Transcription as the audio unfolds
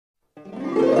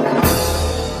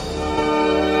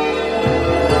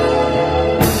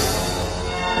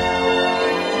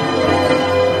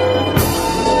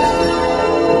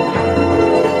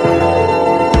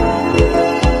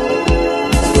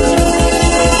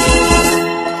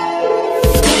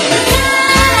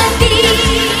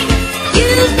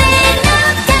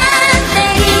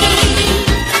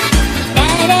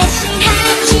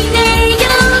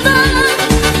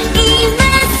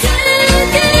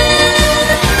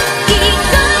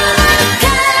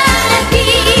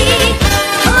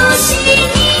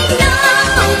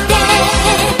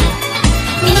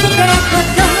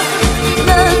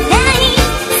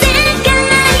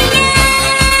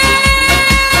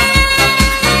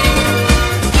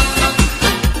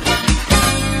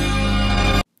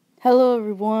Hello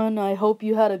everyone, I hope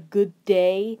you had a good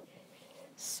day.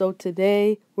 So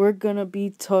today we're gonna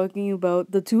be talking about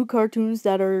the two cartoons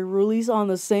that are released on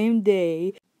the same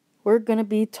day. We're gonna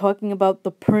be talking about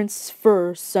The Prince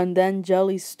first and then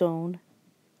Jellystone.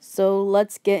 So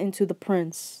let's get into The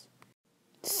Prince.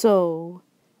 So,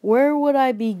 where would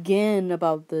I begin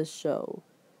about this show?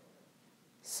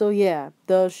 So yeah,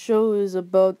 the show is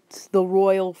about the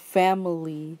royal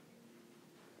family.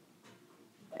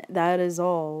 That is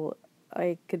all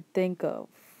I could think of.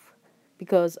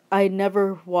 Because I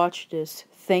never watched this,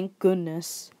 thank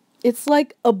goodness. It's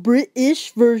like a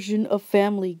British version of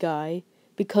Family Guy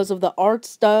because of the art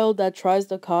style that tries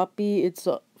to copy its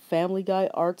Family Guy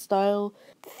art style.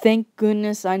 Thank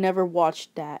goodness I never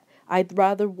watched that. I'd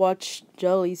rather watch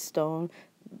Jellystone,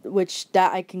 which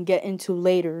that I can get into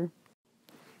later.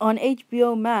 On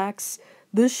HBO Max,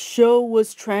 this show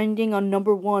was trending on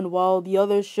number 1 while the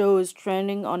other show is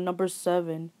trending on number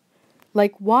 7.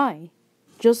 Like, why?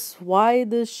 Just why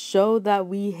this show that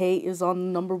we hate is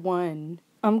on number 1.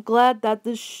 I'm glad that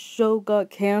this show got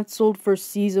canceled for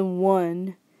season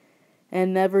 1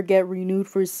 and never get renewed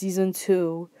for season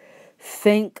 2.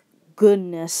 Thank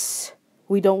goodness.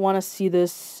 We don't want to see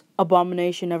this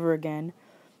abomination ever again.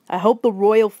 I hope the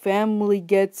royal family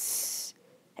gets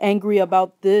angry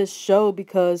about this show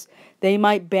because they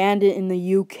might ban it in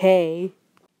the UK.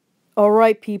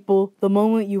 Alright people, the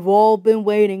moment you've all been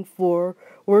waiting for,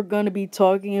 we're gonna be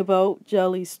talking about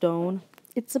Jellystone.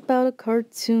 It's about a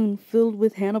cartoon filled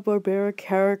with Hanna-Barbera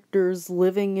characters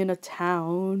living in a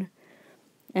town,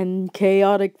 and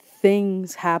chaotic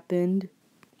things happened.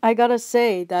 I gotta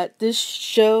say that this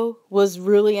show was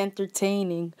really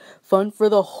entertaining, fun for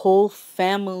the whole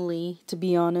family, to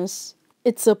be honest.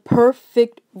 It's a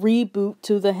perfect reboot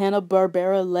to the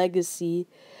Hanna-Barbera legacy,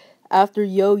 after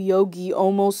Yo Yogi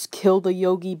almost killed the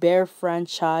Yogi Bear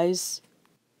franchise.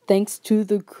 Thanks to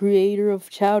the creator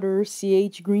of Chowder,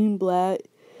 C.H. Greenblatt,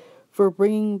 for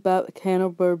bringing back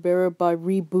Hanna-Barbera by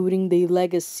rebooting the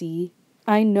legacy.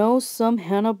 I know some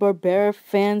Hanna-Barbera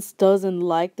fans doesn't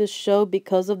like the show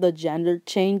because of the gender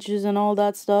changes and all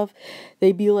that stuff.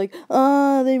 They be like,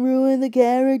 they ruined the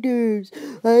characters.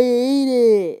 I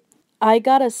hate it. I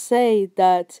gotta say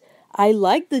that I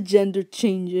like the gender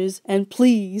changes, and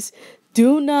please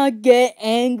do not get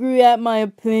angry at my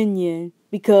opinion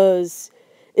because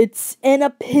it's an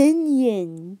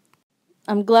opinion.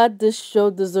 I'm glad this show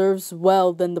deserves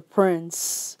well than The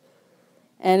Prince,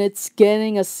 and it's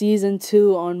getting a season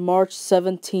 2 on March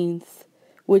 17th,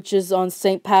 which is on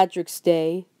St. Patrick's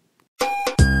Day.